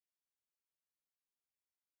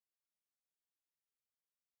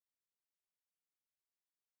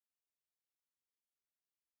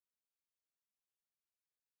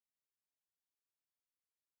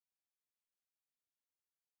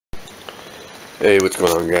Hey, what's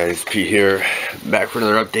going on, guys? Pete here, back for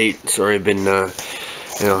another update. Sorry I've been,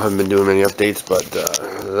 haven't been doing many updates, but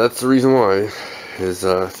that's the reason why. Is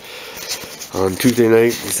on Tuesday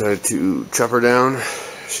night, decided to chop her down.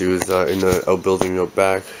 She was in the outbuilding out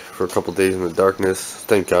back for a couple days in the darkness.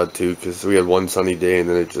 Thank God too, because we had one sunny day and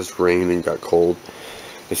then it just rained and got cold.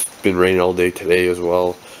 It's been raining all day today as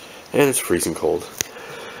well, and it's freezing cold.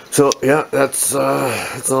 So yeah, that's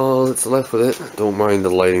all that's left with it. Don't mind the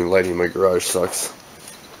lighting. Lighting in my garage sucks,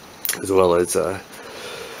 as well as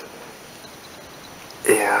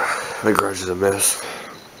yeah, my garage is a mess.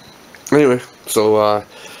 Anyway, so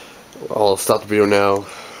I'll stop the video now.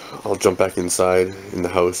 I'll jump back inside in the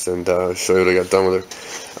house and show you what I got done with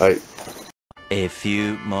her. Alright. A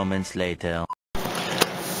few moments later.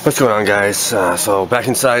 What's going on, guys? So back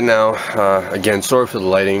inside now. Again, sorry for the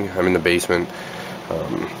lighting. I'm in the basement.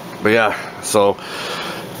 But yeah, so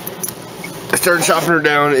I started chopping her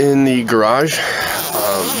down in the garage,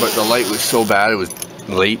 but the light was so bad, it was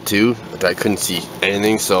late too, that I couldn't see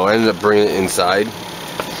anything, so I ended up bringing it inside,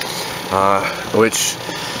 which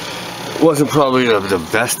wasn't probably the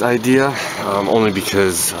best idea, only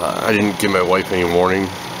because I didn't give my wife any warning,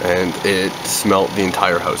 and it smelt the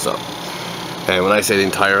entire house up. And when I say the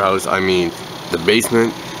entire house, I mean the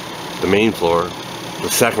basement, the main floor,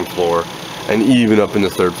 the second floor, and even up in the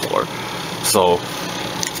third floor. So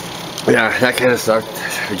yeah, that kind of sucked.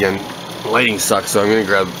 Again, lighting sucks, so I'm gonna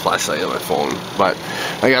grab the flashlight on my phone, but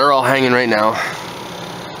I got her all hanging right now.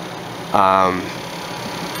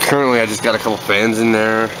 Currently I just got a couple fans in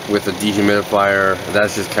there with a dehumidifier.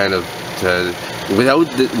 That's just kind of to,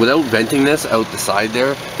 without venting this out the side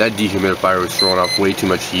there, that dehumidifier was throwing off way too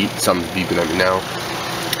much heat. Something's beeping at me now.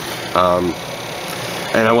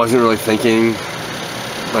 And I wasn't really thinking,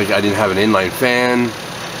 like, I didn't have an inline fan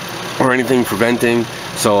or anything for venting,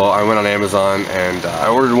 so I went on Amazon and I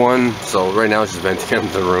ordered one. So right now it's just venting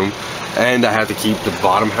into the room, and I have to keep the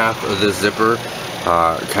bottom half of this zipper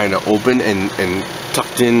kind of open and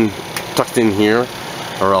tucked in here,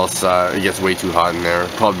 or else it gets way too hot in there.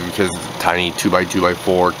 Probably because it's a tiny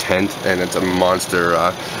 2x2x4 tent and it's a monster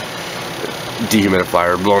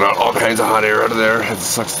dehumidifier blowing out all kinds of hot air out of there. It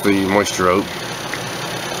sucks the moisture out.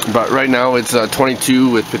 But right now it's 22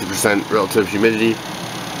 with 50% relative humidity,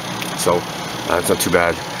 so it's not too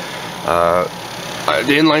bad.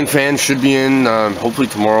 The inline fan should be in hopefully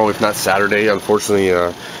tomorrow, if not Saturday. Unfortunately,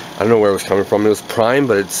 I don't know where it was coming from. It was Prime,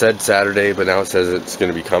 but it said Saturday, but now it says it's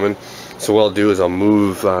going to be coming. So what I'll do is I'll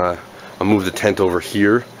move the tent over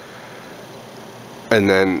here, and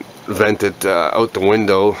then vent it out the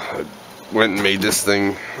window. I went and made this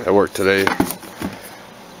thing at work today.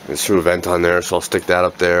 Just threw a vent on there, so I'll stick that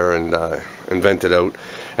up there and vent it out.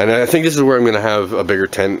 And I think this is where I'm going to have a bigger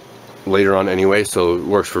tent later on anyway, so it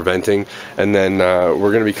works for venting. And then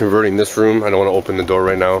we're going to be converting this room. I don't want to open the door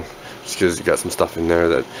right now, just because you got some stuff in there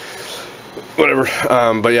that, whatever.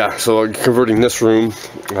 But yeah, so I'm converting this room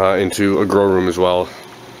into a grow room as well.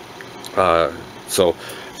 So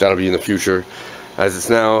that'll be in the future. As it's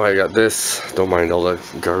now, I got this. Don't mind all the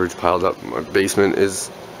garbage piled up. My basement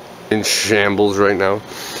is in shambles right now.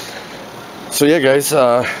 So yeah, guys,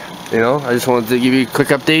 I just wanted to give you a quick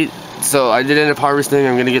update. So I did end up harvesting.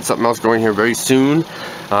 I'm gonna get something else going here very soon.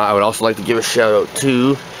 I would also like to give a shout out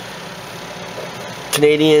to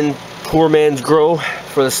Canadian Poor Man's Grow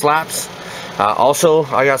for the slaps. Also,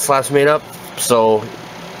 I got slaps made up, so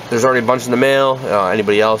there's already a bunch in the mail.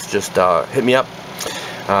 Anybody else, just hit me up.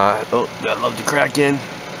 Oh, I love to crack in,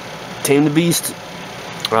 tame the beast.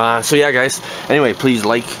 So yeah, guys, anyway, please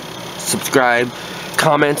like, subscribe,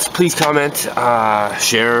 comments, please comment,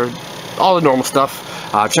 share, all the normal stuff.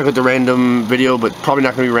 Check out the random video, but probably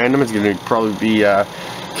not going to be random. It's going to probably be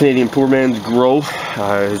Canadian Poor Man's Grow.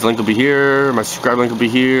 His link will be here, my subscribe link will be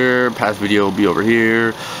here, past video will be over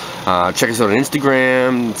here. Check us out on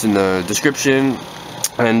Instagram, it's in the description.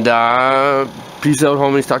 And peace out,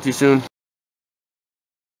 homies, talk to you soon.